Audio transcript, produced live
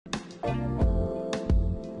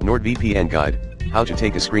NordVPN Guide, How to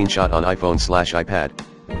Take a Screenshot on iPhone/iPad.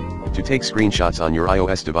 To take screenshots on your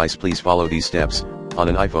iOS device, please follow these steps. On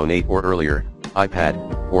an iPhone 8 or earlier, iPad,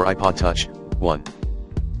 or iPod Touch. 1.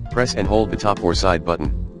 Press and hold the top or side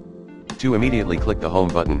button. 2. Immediately click the home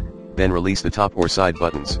button, then release the top or side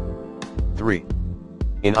buttons. 3.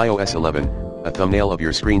 In iOS 11, a thumbnail of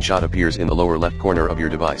your screenshot appears in the lower left corner of your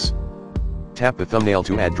device. Tap the thumbnail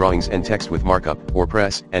to add drawings and text with markup, or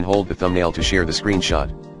press and hold the thumbnail to share the screenshot.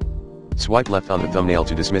 Swipe left on the thumbnail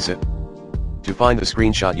to dismiss it. To find the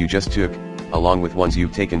screenshot you just took, along with ones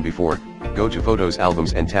you've taken before, go to Photos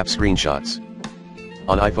Albums and tap Screenshots.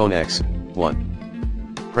 On iPhone X,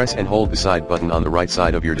 1. Press and hold the side button on the right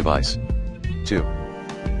side of your device. 2.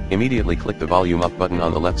 Immediately click the volume up button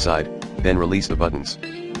on the left side, then release the buttons.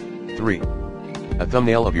 3. A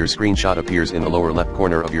thumbnail of your screenshot appears in the lower left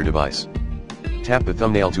corner of your device. Tap the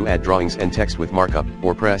thumbnail to add drawings and text with markup,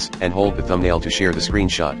 or press and hold the thumbnail to share the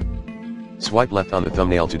screenshot. Swipe left on the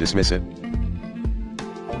thumbnail to dismiss it.